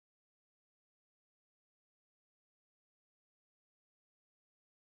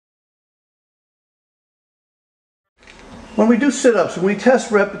When we do sit-ups, when we test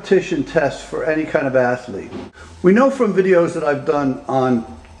repetition tests for any kind of athlete, we know from videos that I've done on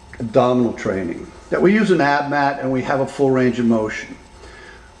abdominal training that we use an ab mat and we have a full range of motion.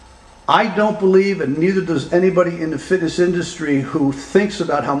 I don't believe, and neither does anybody in the fitness industry who thinks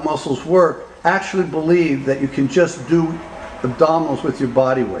about how muscles work, actually believe that you can just do abdominals with your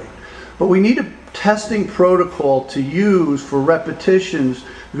body weight. But we need a testing protocol to use for repetitions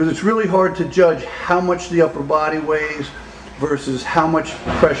because it's really hard to judge how much the upper body weighs versus how much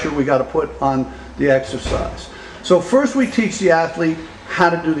pressure we got to put on the exercise. So first we teach the athlete how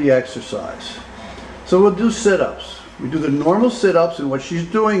to do the exercise. So we'll do sit-ups. We do the normal sit-ups, and what she's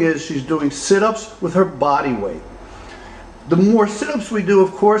doing is she's doing sit-ups with her body weight. The more sit-ups we do,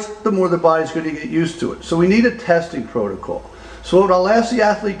 of course, the more the body's going to get used to it. So we need a testing protocol. So what I'll ask the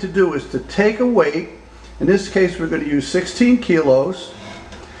athlete to do is to take a weight. In this case, we're going to use 16 kilos.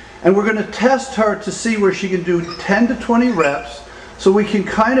 And we're going to test her to see where she can do 10 to 20 reps so we can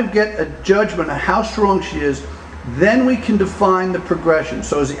kind of get a judgment of how strong she is. Then we can define the progression.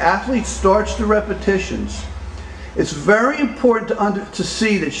 So as the athlete starts the repetitions, it's very important to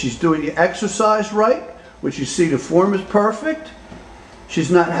see that she's doing the exercise right, which you see the form is perfect.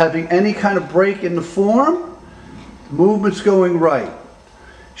 She's not having any kind of break in the form. Movement's going right.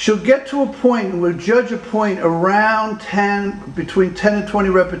 She'll get to a point, and we'll judge a point around between 10 and 20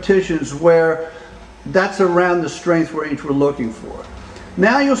 repetitions where that's around the strength range we're looking for.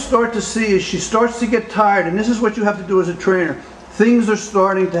 Now you'll start to see as she starts to get tired, and this is what you have to do as a trainer, things are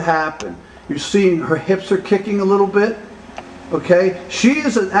starting to happen. You're seeing her hips are kicking a little bit, okay? She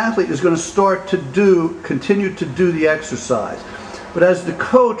as an athlete is going to start to continue to do the exercise. But as the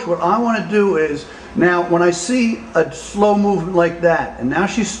coach, what I want to do is, now when I see a slow movement like that, and now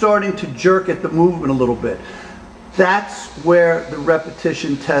she's starting to jerk at the movement a little bit, that's where the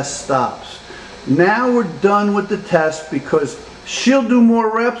repetition test stops. Now we're done with the test because she'll do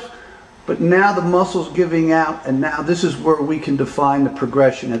more reps, but now the muscle's giving out, and now this is where we can define the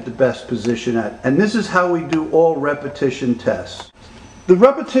progression at the best position at. And this is how we do all repetition tests. The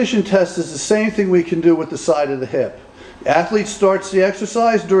repetition test is the same thing we can do with the side of the hip. The athlete starts the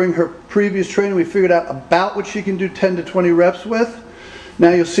exercise. During her previous training, we figured out about what she can do 10 to 20 reps with. Now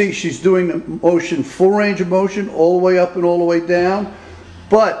you'll see she's doing the motion, full range of motion, all the way up and all the way down.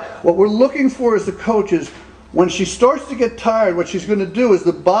 But what we're looking for as the coach is when she starts to get tired, what she's going to do is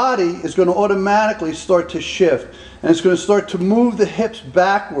the body is going to automatically start to shift. And it's going to start to move the hips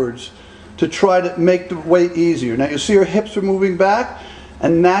backwards to try to make the weight easier. Now you'll see her hips are moving back,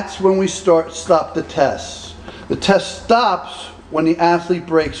 and that's when we stop the test. The test stops when the athlete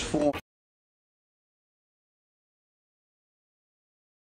breaks form.